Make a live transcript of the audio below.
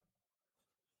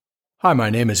Hi,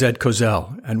 my name is Ed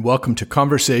Kozel, and welcome to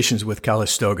Conversations with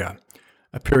Calistoga,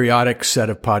 a periodic set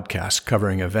of podcasts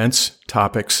covering events,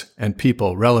 topics, and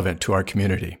people relevant to our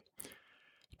community.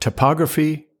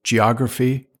 Topography,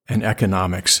 geography, and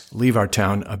economics leave our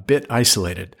town a bit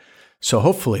isolated, so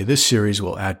hopefully this series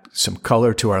will add some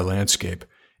color to our landscape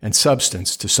and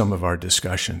substance to some of our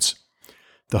discussions.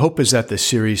 The hope is that this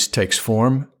series takes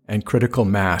form and critical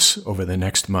mass over the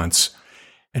next months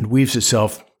and weaves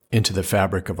itself into the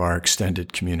fabric of our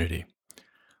extended community.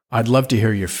 I'd love to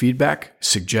hear your feedback,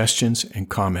 suggestions, and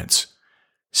comments.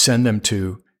 Send them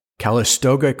to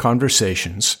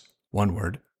calistogaconversations, one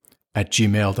word,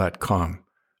 @gmail.com.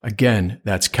 Again,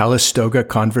 that's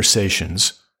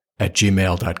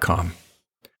calistogaconversations@gmail.com.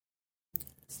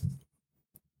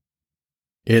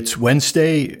 It's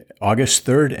Wednesday, August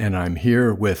 3rd, and I'm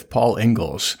here with Paul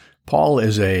Ingalls. Paul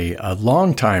is a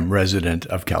longtime resident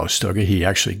of Calistoga. He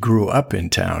actually grew up in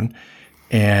town,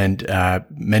 and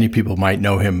many people might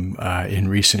know him in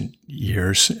recent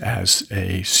years as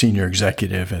a senior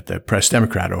executive at the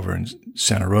Press-Democrat over in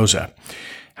Santa Rosa.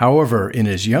 However, in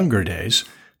his younger days,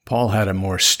 Paul had a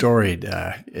more storied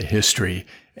history,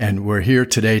 and we're here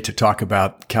today to talk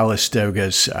about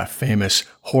Calistoga's famous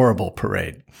Horrible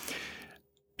Parade.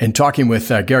 In talking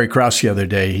with Gary Krause the other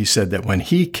day, he said that when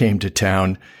he came to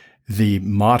town, the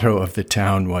motto of the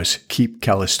town was "Keep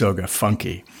Calistoga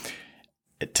Funky."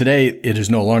 Today, it is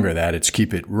no longer that; it's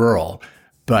 "Keep it Rural."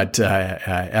 But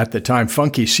at the time,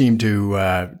 funky seemed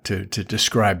to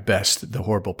describe best the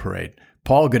Horrible Parade.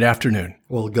 Paul, good afternoon.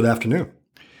 Well, good afternoon.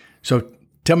 So,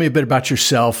 tell me a bit about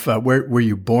yourself. Where were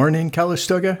you born in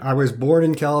Calistoga? I was born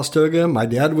in Calistoga. My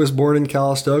dad was born in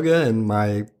Calistoga, and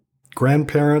my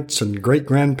grandparents and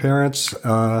great-grandparents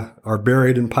are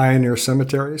buried in Pioneer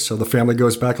Cemetery, so the family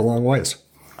goes back a long ways.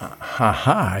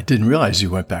 I didn't realize you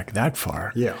went back that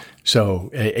far. Yeah. So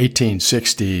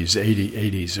 1860s,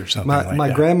 80s or something like that.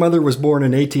 My grandmother was born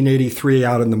in 1883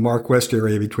 out in the Mark West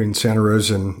area between Santa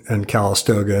Rosa and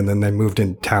Calistoga, and then they moved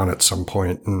in town at some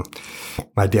point. And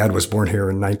my dad was born here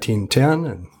in 1910,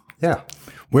 and yeah.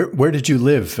 Where did you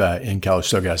live in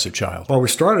Calistoga as a child? Well, we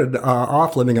started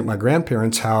off living at my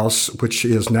grandparents' house, which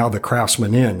is now the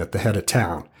Craftsman Inn at the head of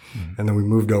town. Mm-hmm. And then we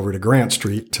moved over to Grant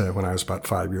Street when I was about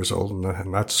 5 years old.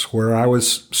 And that's where I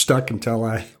was stuck until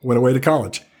I went away to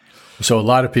college. So a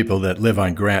lot of people that live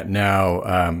on Grant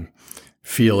now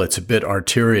feel it's a bit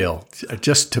arterial.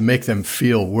 Just to make them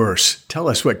feel worse, tell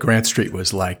us what Grant Street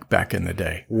was like back in the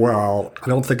day. Well, I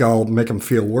don't think I'll make them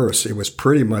feel worse. It was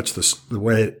pretty much the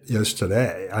way it is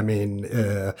today. I mean,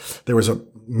 there was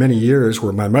many years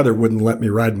where my mother wouldn't let me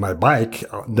ride my bike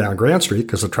down Grant Street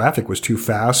because the traffic was too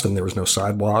fast and there was no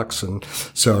sidewalks. And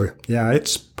so, yeah,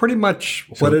 it's pretty much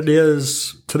what it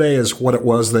is today is what it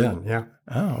was then. Yeah.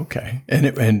 Oh, okay.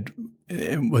 And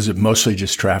was it mostly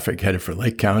just traffic headed for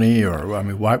Lake County, or I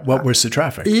mean, what was the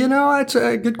traffic? You know, it's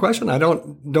a good question. I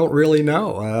don't really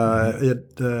know.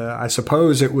 I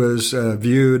suppose it was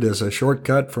viewed as a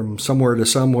shortcut from somewhere to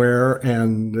somewhere,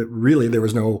 and really there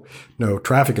was no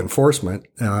traffic enforcement,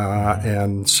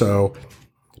 and so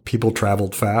people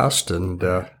traveled fast, and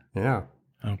yeah.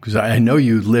 Because I know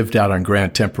you lived out on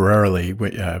Grant temporarily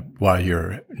while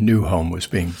your new home was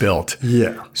being built.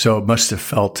 Yeah. So it must have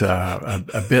felt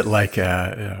a bit like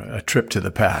a trip to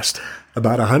the past.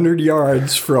 About 100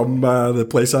 yards from the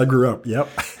place I grew up. Yep.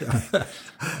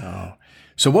 Oh.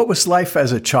 So what was life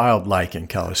as a child like in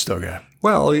Calistoga?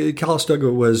 Well,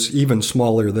 Calistoga was even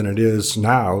smaller than it is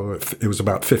now. It was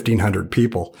about 1,500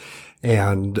 people.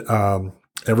 And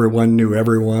everyone knew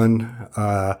everyone.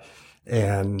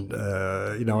 And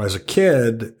as a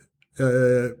kid,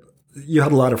 you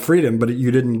had a lot of freedom, but you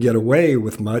didn't get away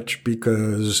with much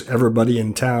because everybody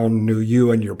in town knew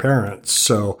you and your parents.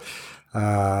 So,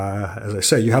 as I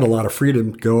say, you had a lot of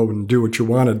freedom to go and do what you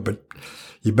wanted, but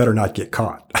you better not get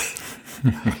caught.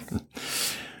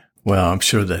 Well, I'm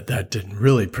sure that didn't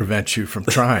really prevent you from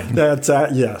trying. That's,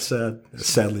 yes,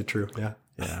 sadly true. Yeah.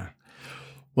 Yeah.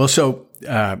 Well, so,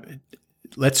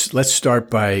 let's start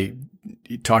by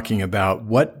talking about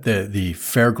what the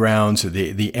fairgrounds or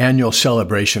the annual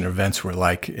celebration events were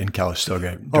like in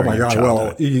Calistoga. Oh my God!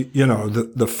 Well,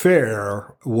 the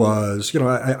fair was.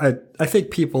 I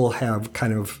think people have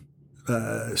kind of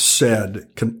said,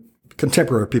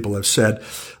 contemporary people have said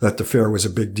that the fair was a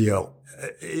big deal.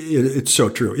 It's so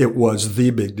true. It was the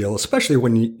big deal, especially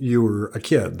when you were a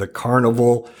kid. The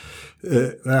carnival,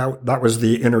 that was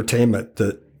the entertainment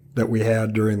that we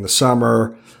had during the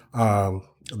summer.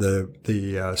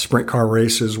 The sprint car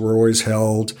races were always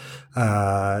held.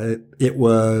 It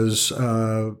was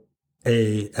an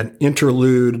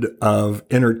interlude of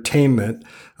entertainment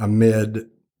amid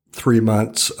 3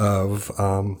 months of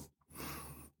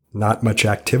not much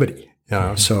activity.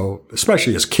 So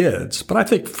especially as kids, but I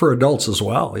think for adults as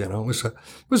well, it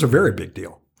was a very big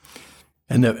deal.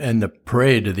 And the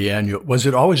parade of the annual, was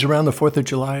it always around the 4th of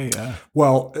July?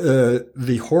 Well,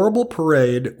 the Horrible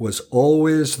Parade was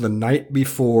always the night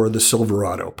before the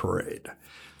Silverado Parade.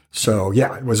 So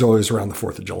yeah, it was always around the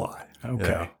 4th of July. Okay.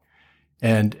 Yeah.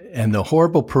 And the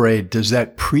Horrible Parade, does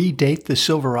that predate the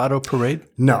Silverado Parade?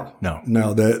 No.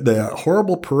 The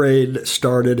Horrible Parade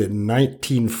started in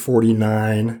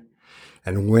 1949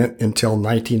 and went until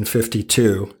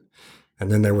 1952.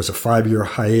 And then there was a 5-year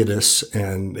hiatus,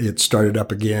 and it started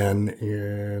up again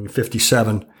in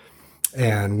 57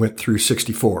 and went through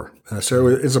 64. So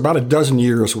it's about a dozen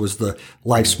years was the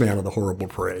lifespan of the Horrible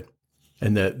Parade.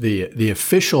 And the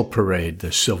official parade,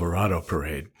 the Silverado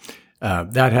Parade,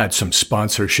 that had some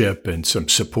sponsorship and some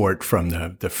support from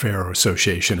the Fair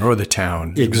Association or the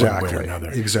town. Exactly. One way or another.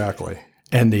 Exactly.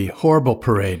 And the Horrible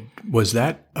Parade, was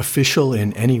that official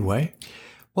in any way?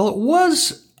 Well, it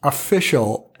was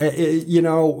official.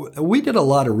 We did a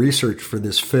lot of research for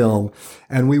this film,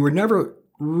 and we were never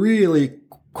really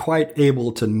quite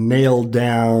able to nail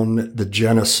down the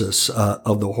genesis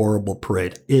of the Horrible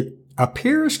Parade. It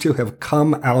appears to have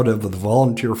come out of the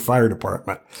volunteer fire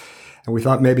department. And we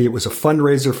thought maybe it was a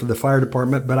fundraiser for the fire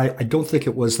department, but I don't think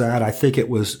it was that. I think it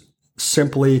was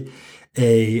simply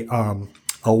a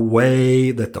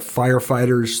way that the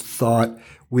firefighters thought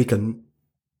we can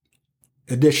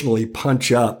additionally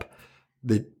punch up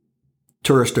the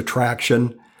tourist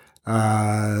attraction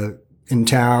in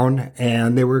town.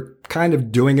 And they were kind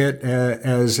of doing it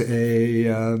as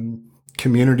a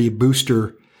community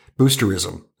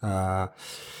boosterism.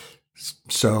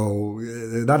 So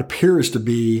that appears to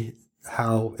be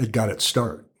how it got its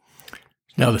start.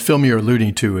 Now, the film you're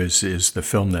alluding to is the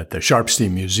film that the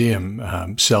Sharpstein Museum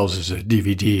sells as a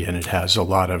DVD, and it has a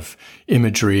lot of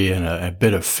imagery and a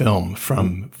bit of film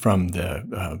from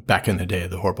the back in the day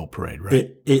of the Horrible Parade,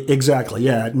 right? Exactly,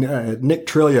 yeah. Nick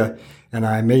Trillia and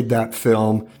I made that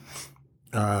film.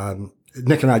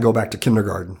 Nick and I go back to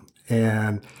kindergarten,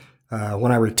 and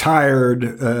when I retired,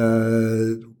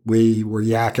 we were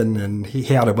yakking, and he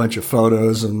had a bunch of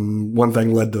photos, and one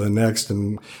thing led to the next,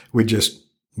 and we just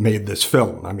made this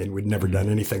film. I mean, we'd never done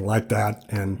anything like that,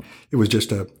 and it was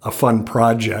just a fun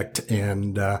project,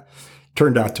 and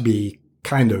turned out to be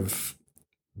kind of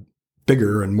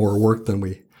bigger and more work than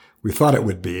we thought it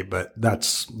would be. But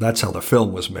that's how the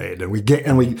film was made, and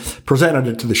we presented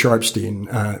it to the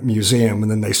Sharpstein Museum, and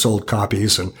then they sold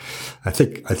copies, and I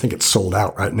think it's sold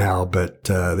out right now. But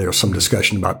there was some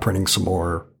discussion about printing some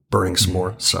more, burning some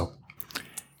more. So,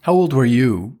 how old were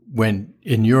you when,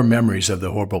 in your memories of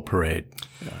the Horrible Parade?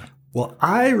 Well,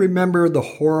 I remember the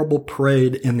Horrible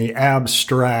Parade in the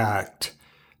abstract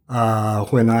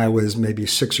when I was maybe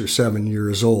 6 or 7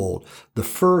 years old. The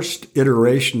first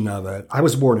iteration of it, I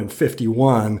was born in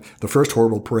 51. The first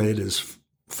Horrible Parade is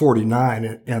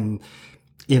 49. And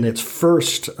in its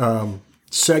first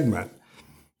segment,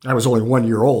 I was only 1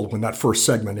 year old when that first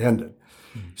segment ended.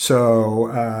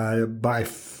 So by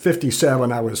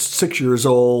 57, I was 6 years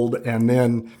old. And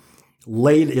then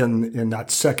late in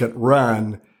that second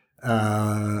run,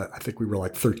 I think we were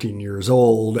like 13 years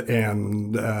old,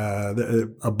 and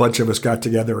a bunch of us got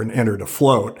together and entered a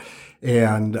float.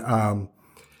 And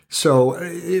so,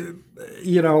 in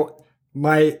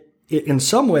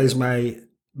some ways, my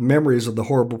memories of the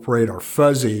Horrible Parade are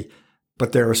fuzzy,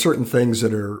 but there are certain things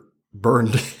that are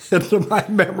burned into my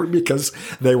memory because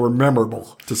they were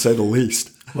memorable, to say the least.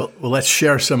 Well, let's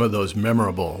share some of those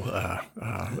memorable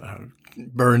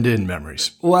burned-in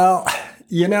memories. Well,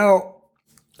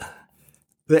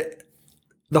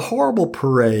 the Horrible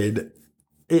Parade,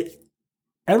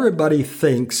 everybody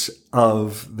thinks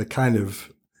of the kind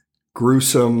of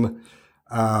gruesome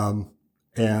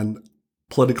and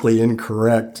politically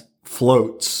incorrect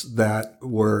floats that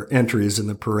were entries in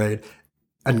the parade.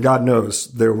 And God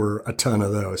knows there were a ton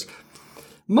of those.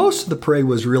 Most of the parade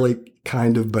was really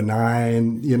kind of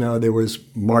benign. There was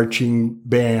marching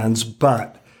bands,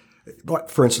 but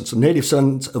for instance, the Native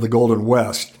Sons of the Golden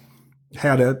West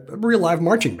had a real live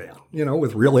marching band,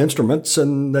 with real instruments,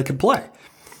 and they could play.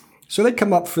 So they'd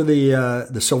come up for the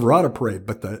Silverado Parade,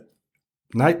 but the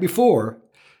night before,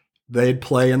 they'd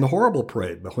play in the Horrible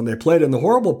Parade. But when they played in the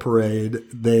Horrible Parade,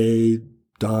 they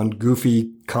donned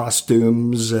goofy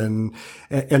costumes, and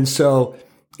so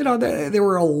there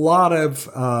were a lot of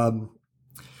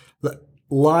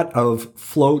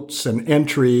floats and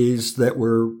entries that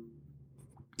were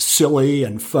silly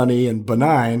and funny and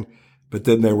benign. But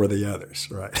then there were the others,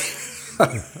 right?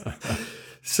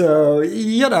 So,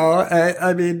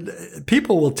 I mean,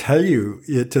 people will tell you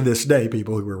to this day,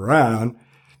 people who were around,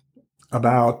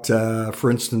 about,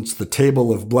 for instance, the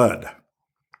Table of Blood.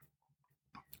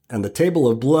 And the Table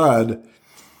of Blood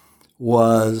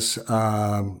was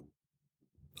on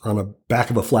the back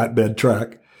of a flatbed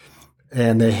truck,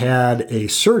 and they had a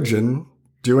surgeon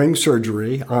doing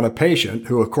surgery on a patient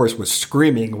who, of course, was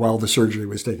screaming while the surgery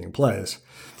was taking place.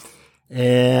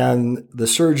 And the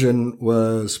surgeon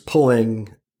was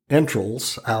pulling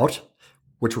entrails out,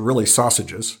 which were really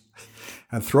sausages,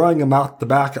 and throwing them out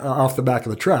off the back of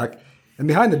the truck. And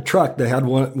behind the truck, they had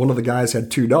one of the guys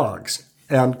had 2 dogs.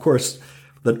 And of course,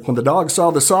 when the dogs saw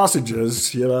the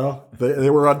sausages, they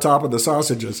were on top of the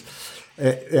sausages.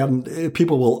 And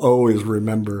people will always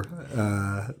remember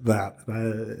that.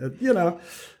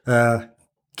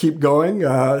 Keep going.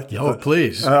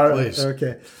 Please.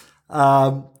 Okay.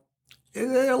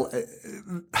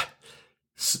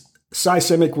 Cy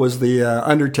Simic was the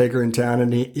undertaker in town,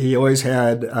 and he always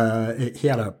had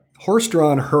a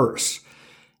horse-drawn hearse.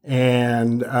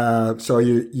 And so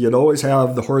you'd always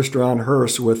have the horse-drawn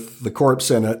hearse with the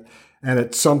corpse in it, and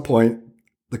at some point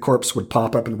the corpse would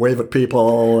pop up and wave at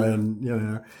people,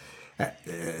 and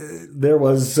there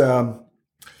was.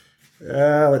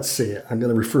 Let's see. I'm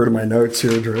going to refer to my notes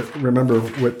here to remember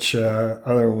which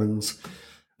other ones.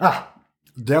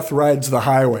 Death Rides the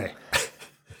Highway.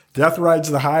 Death Rides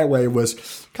the Highway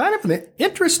was kind of an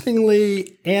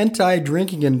interestingly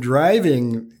anti-drinking and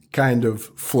driving kind of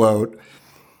float,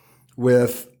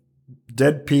 with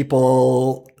dead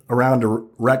people around a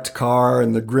wrecked car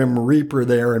and the Grim Reaper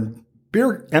there, and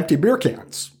empty beer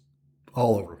cans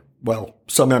all over. Well,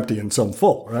 some empty and some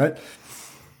full, right?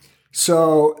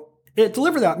 So it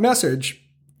delivered that message,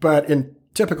 but in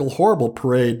typical Horrible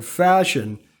Parade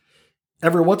fashion,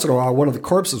 every once in a while, one of the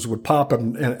corpses would pop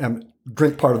and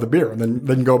drink part of the beer and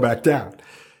then go back down.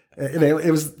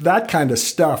 It was that kind of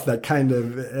stuff, that kind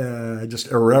of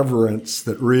just irreverence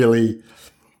that really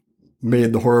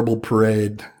made the Horrible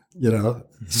Parade,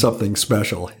 something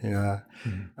special. Yeah.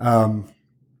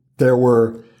 There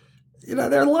were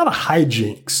a lot of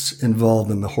hijinks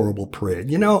involved in the Horrible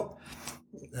Parade.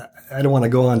 I don't want to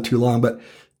go on too long, but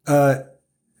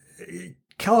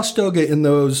Calistoga in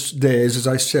those days, as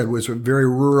I said, was very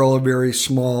rural, very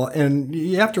small. And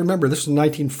you have to remember, this was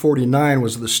 1949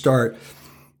 was the start.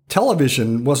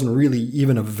 Television wasn't really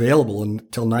even available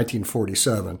until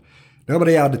 1947.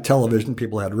 Nobody had a television.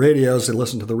 People had radios. They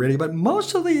listened to the radio. But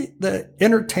most of the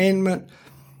entertainment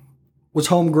was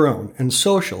homegrown and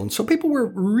social. And so people were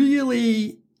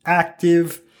really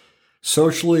active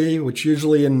socially, which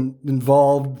usually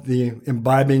involved the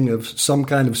imbibing of some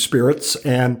kind of spirits.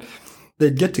 And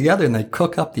they'd get together and they'd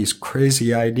cook up these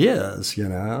crazy ideas,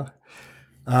 there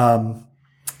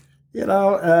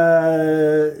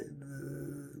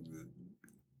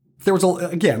was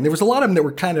a lot of them that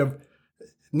were kind of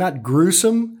not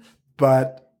gruesome,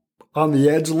 but on the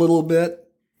edge a little bit.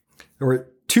 There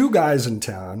were 2 guys in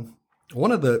town.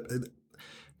 One of the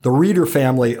Reeder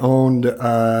family owned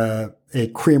a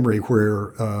creamery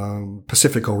where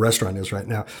Pacifico restaurant is right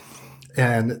now.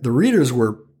 And the Reeders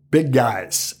were big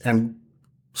guys and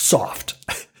soft.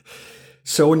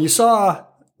 So when you saw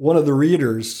one of the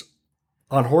Reeders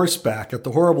on horseback at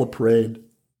the Horrible Parade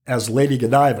as Lady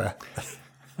Godiva,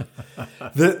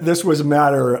 this was a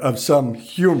matter of some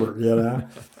humor,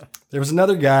 There was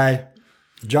another guy,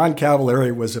 John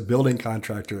Cavallari, was a building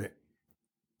contractor.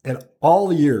 And all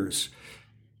the years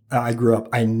I grew up,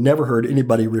 I never heard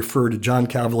anybody refer to John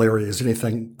Cavallari as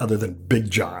anything other than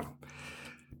Big John.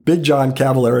 Big John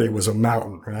Cavallari was a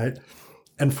mountain, right?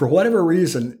 And for whatever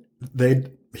reason,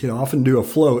 he'd often do a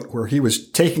float where he was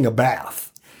taking a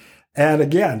bath. And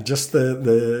again, just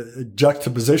the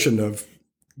juxtaposition of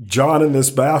John in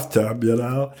this bathtub,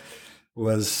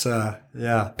 was,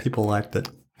 people liked it.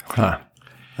 Huh.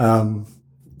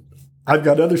 I've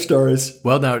got other stories.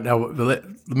 Well, now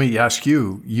let me ask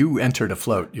you. You entered a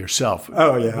float yourself.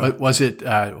 Oh, yeah. Was it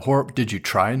horrible? Did you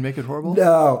try and make it horrible?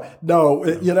 No.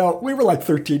 We were like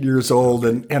 13 years old,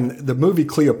 and the movie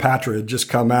Cleopatra had just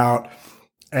come out,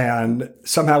 and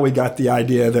somehow we got the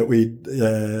idea that we'd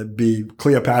be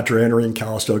Cleopatra entering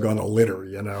Calistoga on a litter,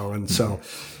 and so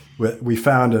we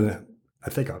found a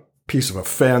piece of a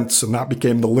fence, and that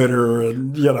became the litter,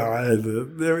 and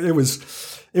it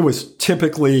was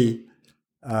typically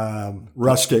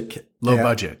rustic, low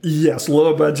budget. Yes,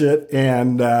 low budget,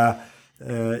 and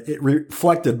it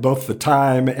reflected both the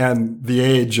time and the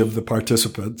age of the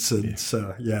participants, and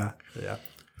so yeah.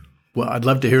 Well, I'd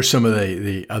love to hear some of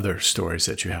the other stories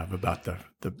that you have about the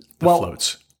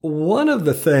floats. One of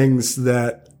the things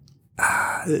that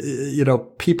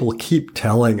people keep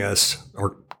telling us,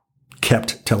 or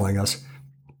kept telling us,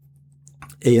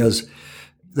 is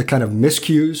the kind of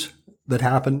miscues that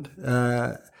happened.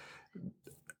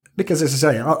 Because as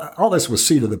I say, all this was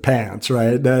seat of the pants,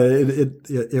 right?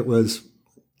 It was,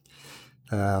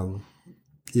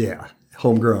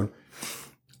 homegrown.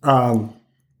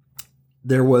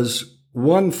 There was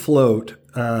one float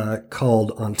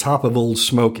called On Top of Old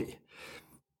Smoky.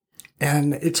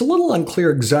 And it's a little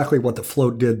unclear exactly what the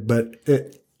float did, but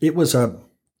it was an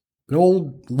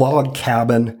old log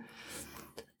cabin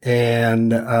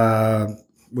and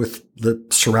with the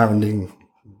surrounding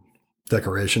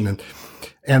decoration.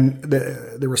 And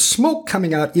there was smoke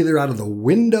coming out either out of the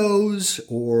windows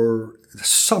or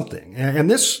something. And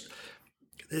this,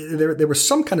 there was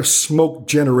some kind of smoke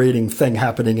generating thing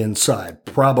happening inside,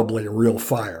 probably a real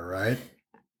fire, right?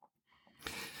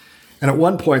 And at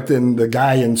one point, then the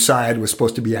guy inside was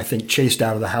supposed to be, I think, chased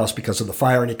out of the house because of the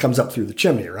fire, and he comes up through the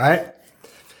chimney, right?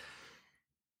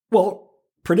 Well,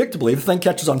 predictably, the thing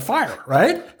catches on fire,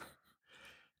 right?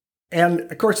 And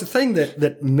of course, the thing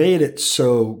that made it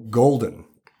so golden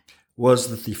was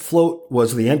that the float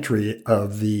was the entry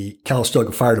of the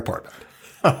Calistoga Fire Department.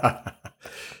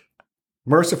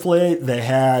 Mercifully, they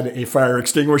had a fire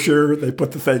extinguisher. They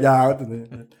put the thing out.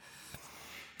 And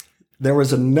there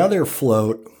was another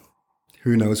float.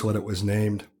 Who knows what it was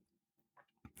named?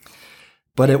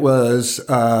 But it was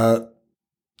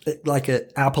like an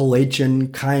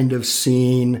Appalachian kind of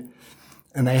scene.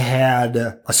 And they had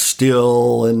a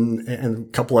still and a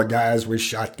couple of guys with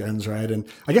shotguns, right? And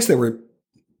I guess they were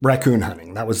raccoon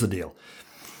hunting. That was the deal.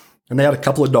 And they had a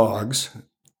couple of dogs.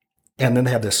 And then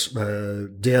they had this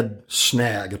dead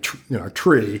snag, a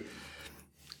tree.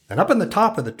 And up in the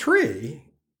top of the tree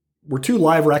were two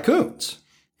live raccoons.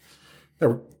 They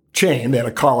were chained. They had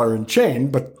a collar and chain,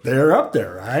 but they're up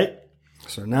there, right?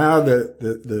 So now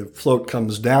the float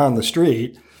comes down the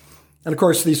street. And of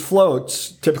course, these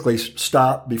floats typically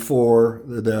stop before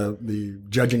the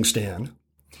judging stand.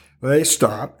 Well, they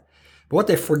stop. But what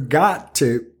they forgot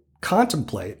to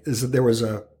contemplate is that there was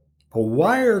a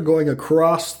wire going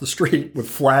across the street with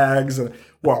flags. And,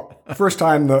 well, first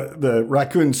time the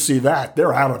raccoons see that,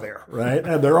 they're out of there, right?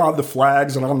 And they're on the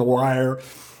flags and on the wire.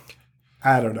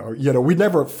 I don't know. We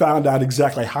never found out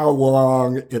exactly how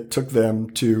long it took them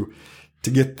to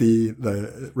get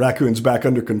the raccoons back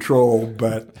under control.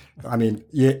 But, I mean,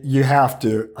 you have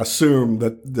to assume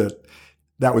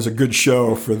that was a good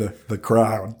show for the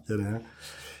crowd, there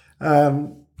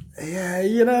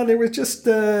was just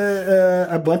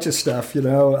a bunch of stuff,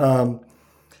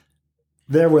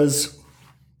 There was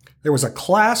a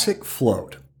classic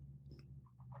float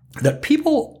that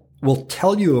people will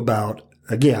tell you about,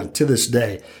 again, to this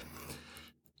day.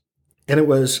 And it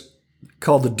was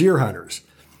called the Deer Hunters.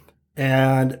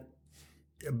 And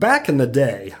back in the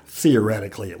day,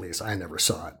 theoretically, at least, I never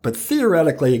saw it, but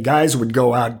theoretically, guys would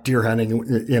go out deer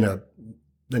hunting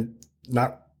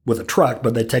not with a truck,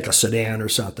 but they take a sedan or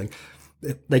something.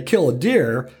 If they kill a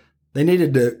deer, they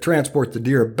needed to transport the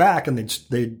deer back, and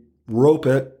they'd rope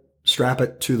it, strap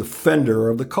it to the fender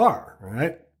of the car,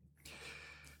 right?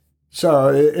 So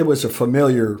it was a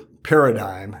familiar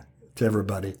paradigm to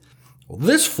everybody. Well,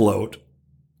 this float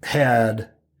had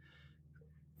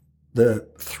the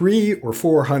 3 or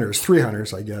 4 hunters, 3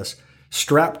 hunters, I guess,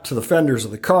 strapped to the fenders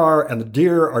of the car, and the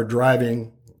deer are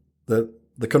driving the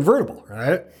convertible,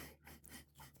 right?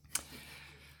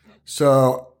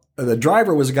 So the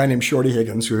driver was a guy named Shorty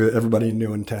Higgins, who everybody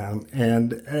knew in town.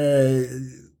 And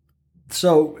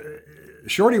so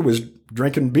Shorty was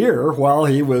drinking beer while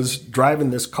he was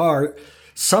driving this car,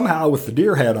 somehow with the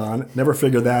deer head on. Never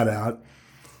figured that out.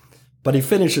 But he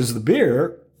finishes the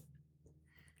beer,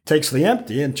 takes the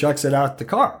empty, and chucks it out the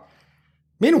car.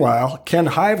 Meanwhile, Ken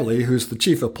Hively, who's the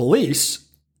chief of police,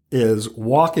 is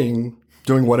walking,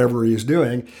 doing whatever he's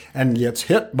doing, and gets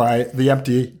hit by the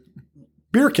empty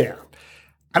beer can.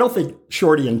 I don't think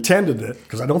Shorty intended it,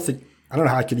 because I don't know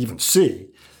how I could even see.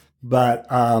 But,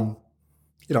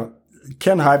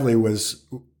 Ken Hively was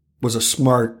a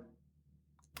smart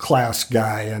class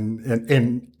guy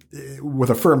and with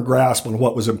a firm grasp on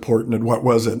what was important and what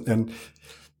wasn't. And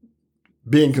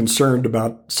being concerned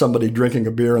about somebody drinking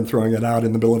a beer and throwing it out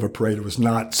in the middle of a parade was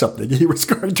not something he was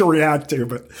going to react to.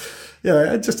 But,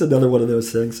 just another one of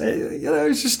those things.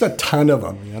 There's just a ton of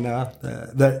them,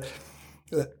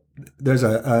 There's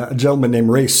a gentleman named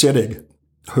Ray Sittig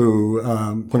who,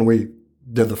 when we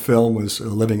did the film, was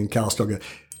living in Calistoga.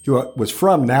 He was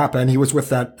from Napa, and he was with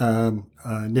that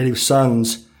Native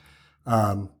Sons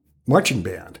marching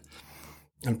band.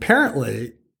 And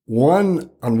apparently,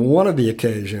 on one of the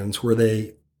occasions where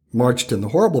they marched in the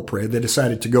Horrible Parade, they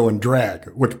decided to go in drag,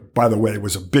 which, by the way,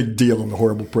 was a big deal in the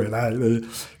Horrible Parade.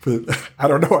 I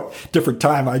don't know, different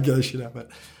time, I guess, but.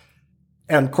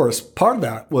 And of course, part of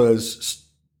that was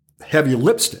heavy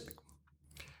lipstick.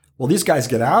 Well, these guys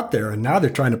get out there and now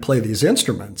they're trying to play these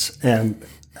instruments. And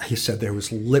he said there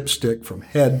was lipstick from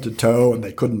head to toe and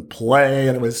they couldn't play.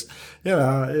 And it was, there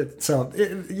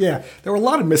were a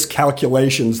lot of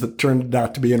miscalculations that turned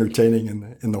out to be entertaining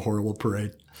in the Horrible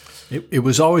Parade. It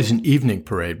was always an evening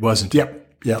parade, wasn't it?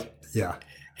 Yep. Yeah.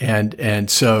 And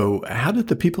so how did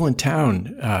the people in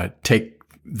town take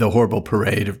the Horrible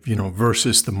Parade,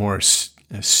 versus the more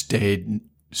staid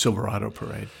Silverado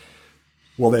Parade?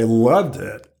 Well, they loved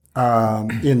it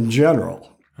in general.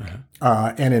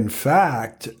 And in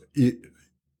fact,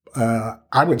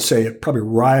 I would say it probably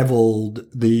rivaled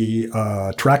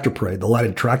the tractor parade, the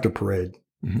lighted tractor parade,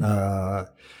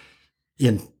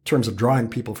 in terms of drawing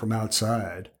people from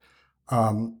outside.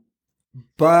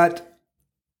 But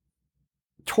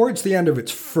towards the end of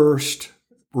its first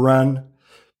run,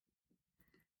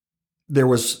 there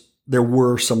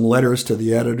were some letters to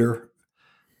the editor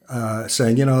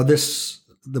saying,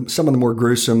 some of the more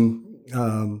gruesome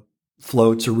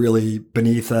floats are really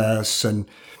beneath us, and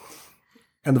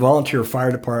the volunteer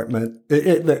fire department.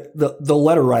 The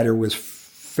letter writer was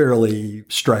fairly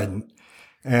strident,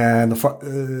 and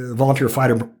the volunteer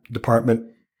fire department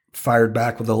fired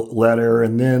back with a letter,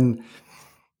 and then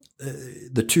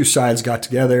the two sides got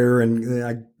together and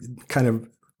I kind of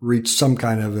reached some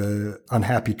kind of a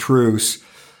unhappy truce.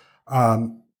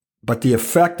 But the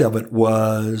effect of it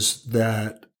was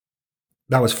that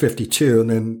was 52. And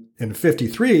then in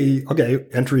 53, okay,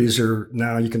 entries are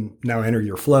now, you can now enter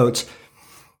your floats.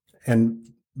 And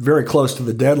very close to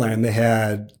the deadline, they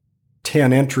had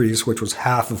 10 entries, which was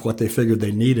half of what they figured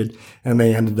they needed. And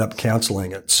they ended up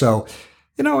canceling it. So,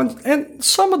 and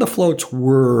some of the floats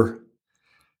were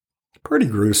pretty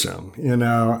gruesome.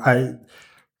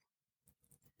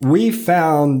 We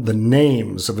found the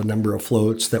names of a number of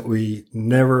floats that we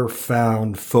never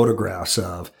found photographs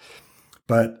of.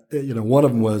 But, one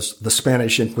of them was the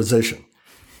Spanish Inquisition.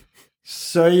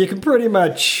 So you can pretty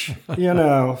much,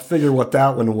 figure what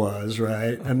that one was,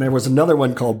 right? And there was another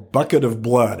one called Bucket of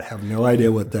Blood. I have no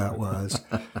idea what that was.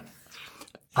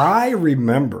 I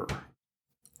remember,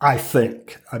 I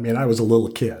was a little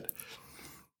kid,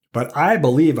 but I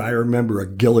believe I remember a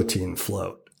guillotine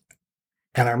float.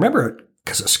 And I remember it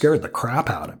because it scared the crap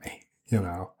out of me,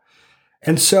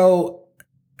 And so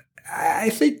I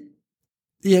think,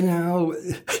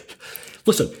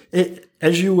 listen,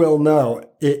 as you well know,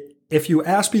 if you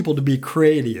ask people to be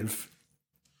creative,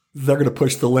 they're going to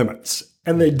push the limits.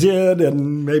 And they did,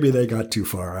 and maybe they got too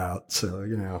far out.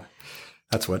 So,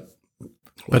 that's what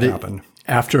happened.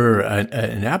 After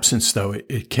an absence, though,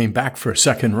 it came back for a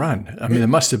second run. I mean, there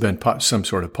must have been some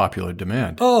sort of popular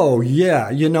demand. Oh,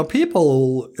 yeah.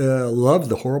 People love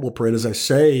the Horrible Parade. As I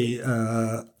say,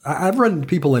 I've run into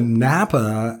people in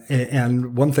Napa,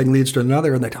 and one thing leads to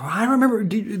another, and they go, I remember,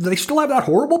 do they still have that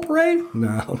Horrible Parade?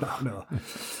 No.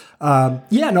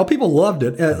 People loved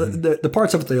it. The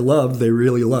parts of it they loved, they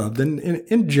really loved. And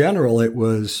in general, it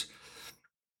was,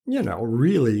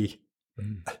 really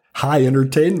high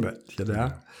entertainment,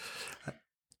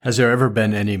 Has there ever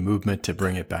been any movement to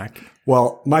bring it back?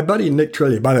 Well, my buddy Nick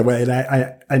Trillia, by the way, and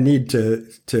I need to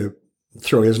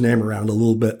throw his name around a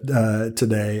little bit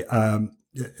today.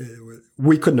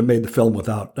 We couldn't have made the film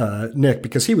without Nick,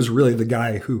 because he was really the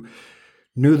guy who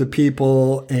knew the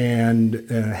people and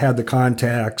had the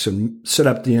contacts and set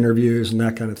up the interviews and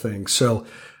that kind of thing. So,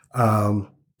 God,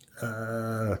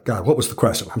 what was the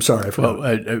question? I'm sorry. I forgot.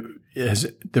 Well, has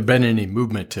there been any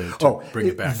movement to bring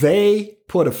it back? They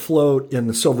put a float in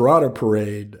the Silverado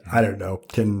Parade, I don't know,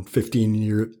 10, 15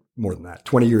 years, more than that,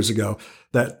 20 years ago,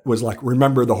 that was like,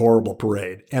 Remember the Horrible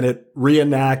Parade. And it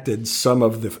reenacted some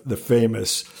of the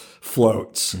famous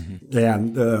floats. Mm-hmm.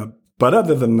 And, but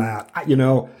other than that,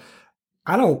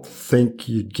 I don't think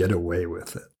you'd get away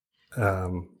with it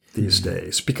these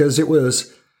days, because it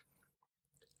was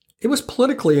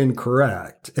politically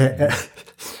incorrect.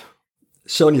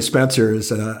 Sonia Spencer is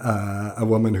a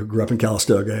woman who grew up in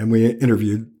Calistoga, and we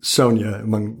interviewed Sonia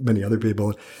among many other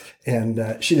people.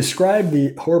 And she described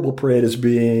the Horrible Parade as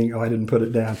being, I didn't put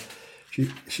it down.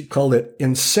 She called it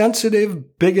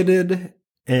insensitive, bigoted,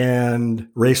 and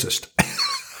racist.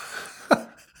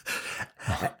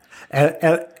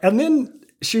 And then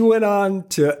she went on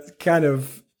to kind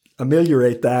of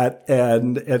ameliorate that.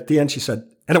 And at the end, she said,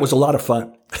 and it was a lot of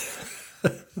fun.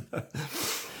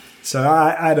 So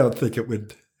I don't think it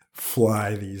would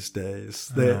fly these days.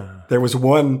 There was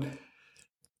one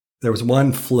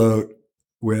float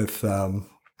with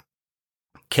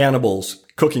cannibals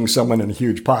cooking someone in a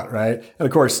huge pot, right? And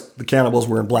of course, the cannibals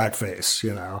were in blackface.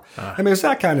 I mean, it's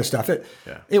that kind of stuff.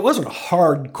 It wasn't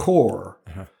hardcore,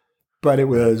 Right. it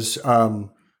was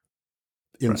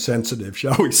insensitive,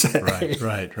 shall we say?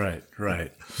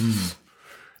 Right.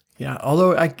 Yeah.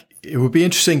 Although it would be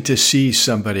interesting to see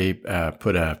somebody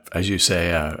put as you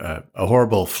say, a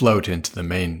horrible float into the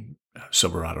main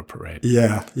Silverado parade.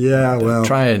 Yeah. Well,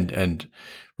 try and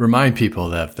remind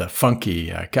people of the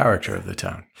funky character of the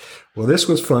town. Well, this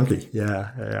was funky.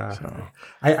 Yeah. So.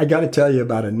 I got to tell you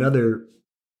about another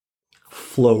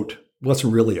float.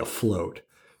 Wasn't really a float.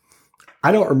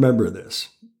 I don't remember this,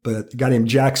 but a guy named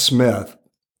Jack Smith,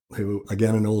 who,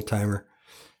 again, an old timer,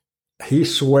 he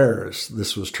swears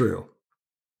this was true.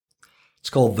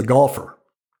 It's called The Golfer.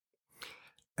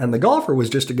 And the Golfer was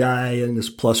just a guy in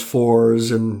his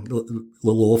 +4s and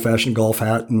little old-fashioned golf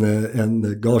hat and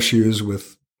the golf shoes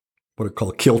with what are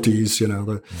called kilties,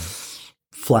 the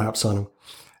flaps on them.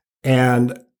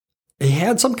 And he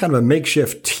had some kind of a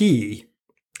makeshift tee,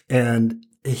 and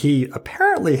he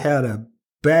apparently had a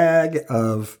bag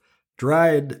of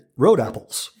dried road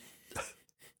apples.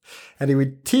 And he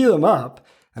would tee them up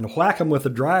and whack them with a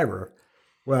driver.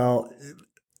 Well,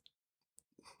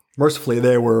 mercifully,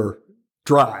 they were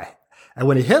dry. And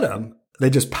when he hit them,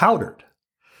 they just powdered.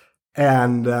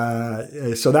 And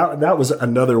so that was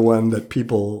another one that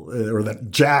people, or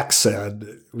that Jack said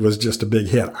was just a big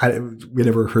hit. We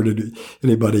never heard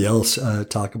anybody else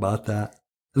talk about that.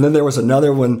 And then there was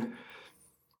another one.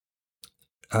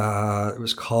 It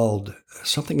was called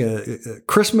something,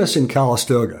 Christmas in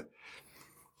Calistoga.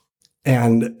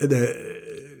 And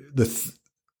the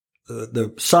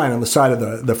sign on the side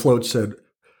of the float said,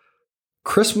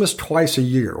 "Christmas twice a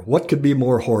year. What could be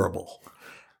more horrible?"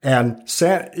 And it's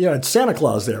Santa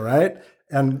Claus there, right?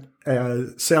 And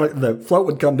the float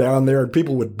would come down there, and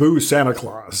people would boo Santa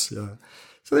Claus.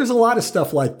 So there's a lot of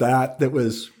stuff like that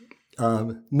was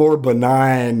more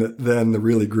benign than the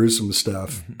really gruesome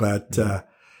stuff. But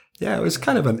it was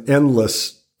kind of an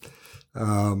endless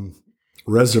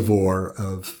reservoir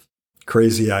of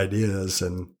crazy ideas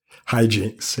and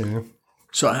hijinks.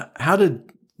 So how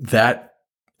did that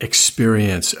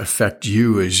experience affect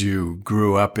you as you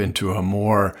grew up into a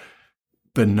more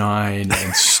benign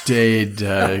and staid,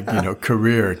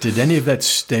 career? Did any of that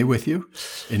stay with you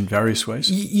in various ways?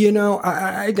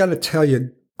 I got to tell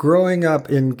you, growing up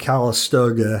in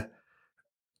Calistoga,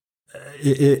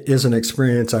 it is an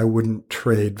experience I wouldn't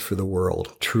trade for the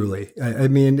world, truly. I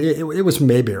mean, it was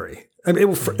Mayberry. I mean,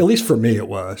 at least for me, it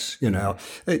was,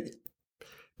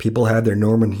 people had their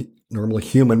normal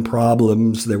human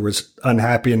problems. There was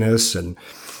unhappiness and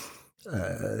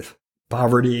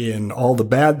poverty and all the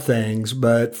bad things.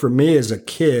 But for me as a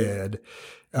kid,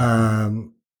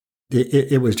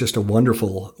 it was just a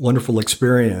wonderful, wonderful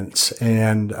experience.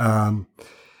 And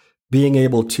being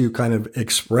able to kind of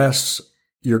express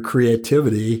your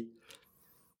creativity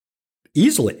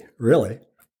easily, really,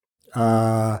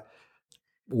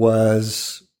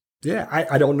 was,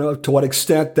 I don't know to what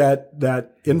extent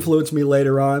that influenced me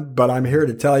later on, but I'm here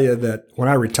to tell you that when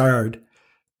I retired,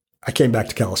 I came back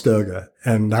to Calistoga,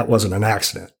 and that wasn't an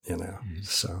accident,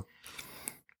 so.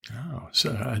 Oh,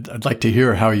 so I'd like to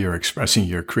hear how you're expressing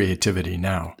your creativity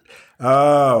now.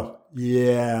 Oh,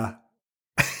 yeah.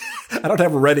 I don't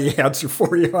have a ready answer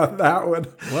for you on that one.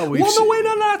 No,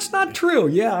 that's not true.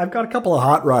 Yeah, I've got a couple of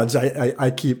hot rods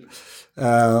I keep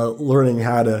learning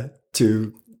how to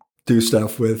do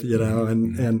stuff with,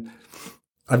 and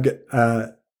I've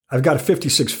got a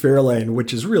 56 Fairlane,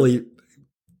 which is really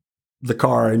the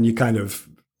car, and you kind of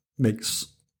make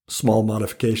small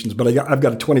modifications. But I've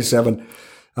got a 27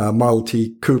 Model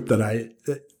T coupe that I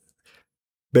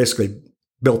basically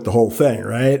built the whole thing,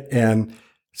 right? And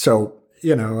so,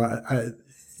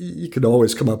 you could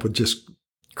always come up with just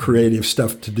creative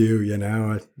stuff to do,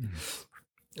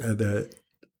 The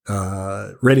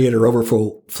radiator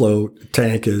overflow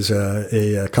tank is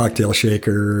a cocktail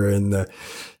shaker, and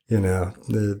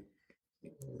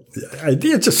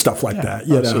it's just stuff like that.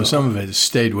 So some of it has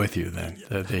stayed with you then,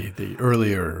 the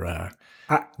earlier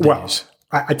days. Well,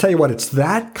 I tell you what, it's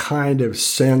that kind of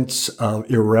sense of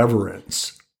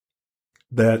irreverence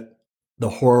that the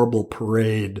Horrible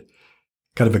Parade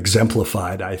kind of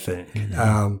exemplified, I think.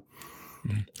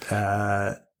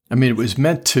 It was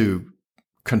meant to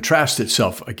contrast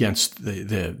itself against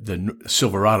the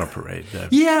Silverado Parade,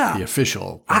 the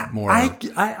official, more. I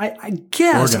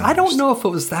guess. Organized. I don't know if it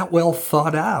was that well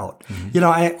thought out. Mm-hmm.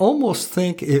 I almost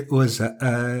think it was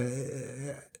a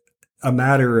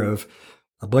matter of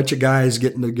a bunch of guys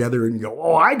getting together and go,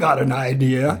 "Oh, I got an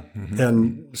idea,"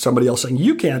 and somebody else saying,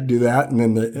 "You can't do that," and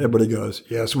then everybody goes,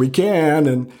 "Yes, we can,"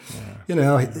 and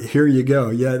here you go.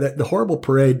 Yeah, the Horrible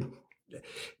Parade.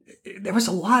 There was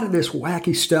a lot of this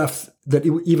wacky stuff that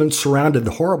even surrounded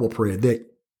the Horrible Parade.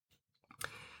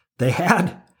 they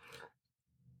had,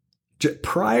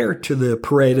 prior to the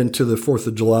parade and to the 4th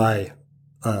of July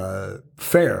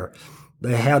fair,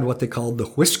 they had what they called the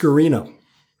Whiskerino.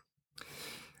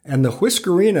 And the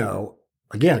Whiskerino,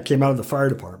 again, came out of the fire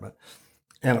department.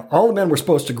 And all the men were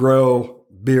supposed to grow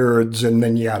beards, and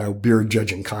then you had a beard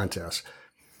judging contest.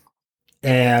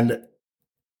 But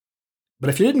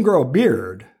if you didn't grow a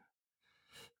beard,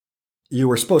 you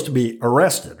were supposed to be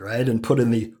arrested, right? And put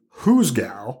in the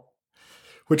Hoosgow,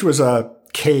 which was a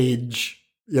cage,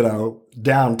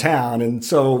 downtown. And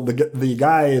so the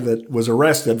guy that was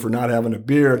arrested for not having a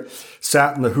beard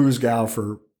sat in the Hoosgow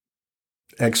for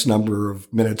X number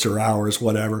of minutes or hours,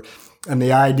 whatever. And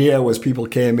the idea was people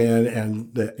came in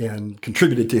and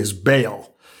contributed to his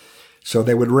bail. So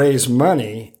they would raise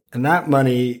money, and that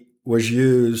money was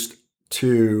used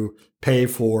to pay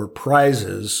for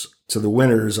prizes to the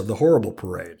winners of the Horrible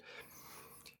Parade.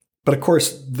 But of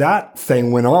course, that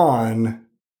thing went on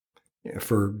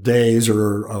for days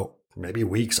or maybe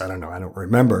weeks, I don't know, I don't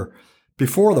remember,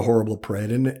 before the Horrible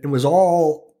Parade. And it was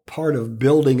all part of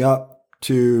building up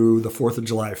to the 4th of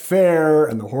July fair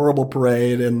and the Horrible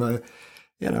Parade and the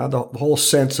whole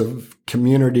sense of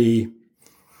community,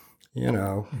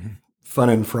 fun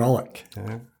and frolic.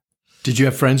 Did you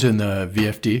have friends in the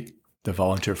VFD, the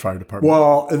Volunteer Fire Department?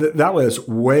 Well, that was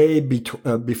way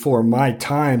before my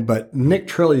time, but Nick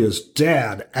Trillia's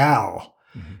dad, Al,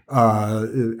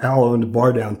 Al owned a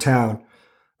bar downtown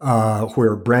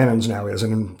where Brannan's now is.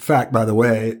 And in fact, by the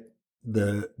way,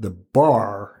 the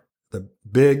bar, the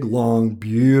big, long,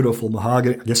 beautiful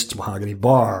mahogany, I guess it's mahogany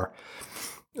bar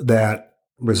that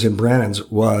was in Brannan's,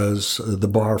 was the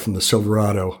bar from the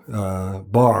Silverado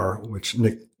bar, which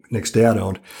Nick's dad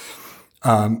owned.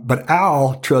 But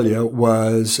Al Trillia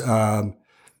was,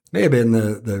 may have been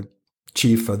the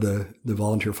chief of the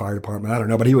volunteer fire department. I don't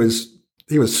know, but he was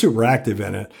super active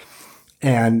in it.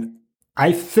 And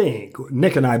I think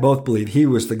Nick and I both believe he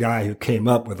was the guy who came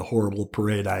up with the Horrible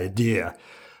Parade idea.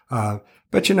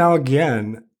 But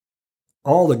again,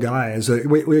 all the guys,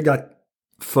 we got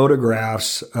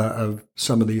photographs of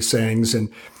some of these things,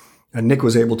 and Nick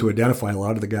was able to identify a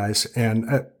lot of the guys.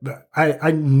 And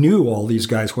I knew all these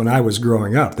guys when I was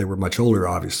growing up. They were much older,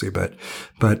 obviously, but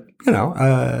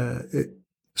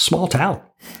small town.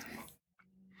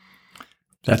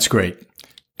 That's great.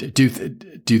 Do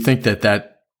you think that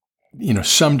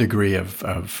some degree of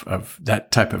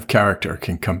that type of character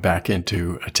can come back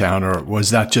into a town, or was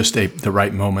that just the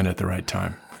right moment at the right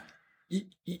time?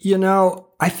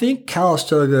 I think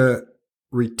Calistoga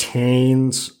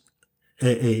retains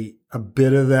a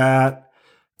bit of that.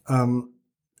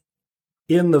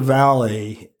 In the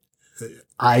Valley,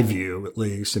 at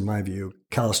least in my view,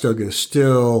 Calistoga is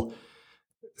still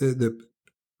the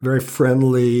very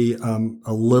friendly,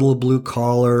 a little blue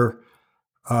collar.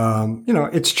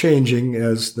 It's changing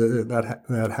as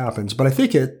that happens, but I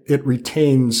think it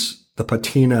retains the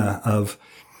patina of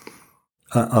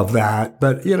that.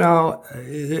 But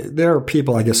there are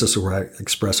people, I guess this is where I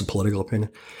express a political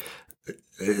opinion.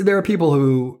 There are people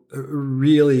who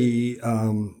really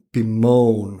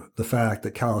bemoan the fact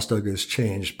that Calistoga has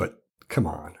changed, but come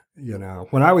on,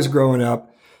 when I was growing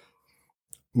up,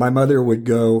 my mother would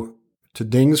go to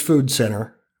Ding's Food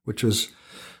Center, which was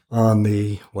on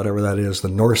the, whatever that is, the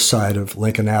north side of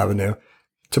Lincoln Avenue,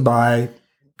 to buy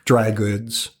dry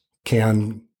goods,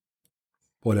 canned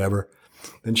whatever.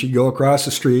 Then she'd go across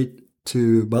the street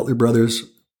to Butler Brothers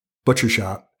Butcher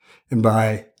Shop and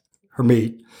buy her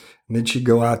meat. And then she'd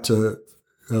go out to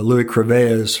Louis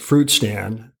Crevea's fruit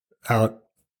stand out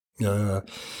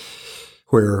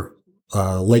where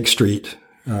Lake Street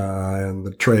and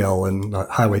the trail and the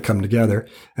highway come together,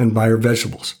 and buy her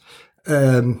vegetables.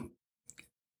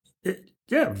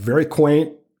 Very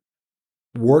quaint,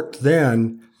 worked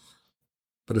then,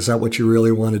 but is that what you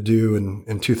really want to do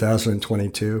in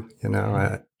 2022?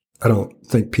 I don't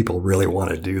think people really want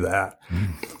to do that.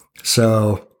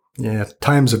 So,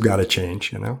 times have got to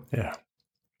change, Yeah.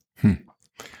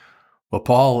 Well,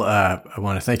 Paul, I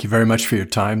want to thank you very much for your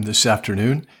time this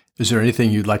afternoon. Is there anything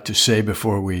you'd like to say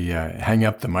before we hang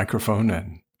up the microphone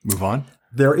and move on?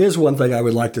 There is one thing I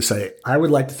would like to say. I would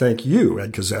like to thank you,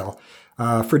 Ed Cazell,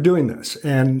 for doing this.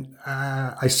 And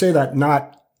I say that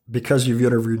not because you've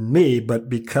interviewed me, but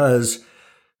because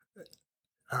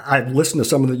I've listened to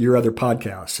some of your other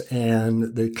podcasts,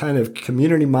 and the kind of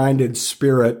community-minded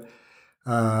spirit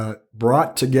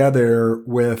brought together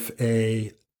with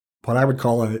what I would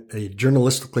call a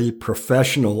journalistically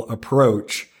professional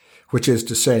approach, which is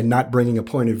to say not bringing a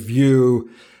point of view,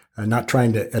 not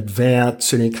trying to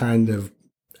advance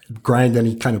grind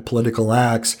any kind of political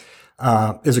acts,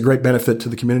 is a great benefit to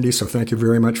the community. So thank you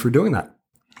very much for doing that.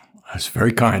 That's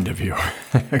very kind of you.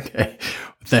 Okay.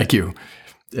 Thank you.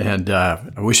 And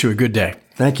I wish you a good day.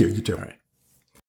 Thank you. You too. All right.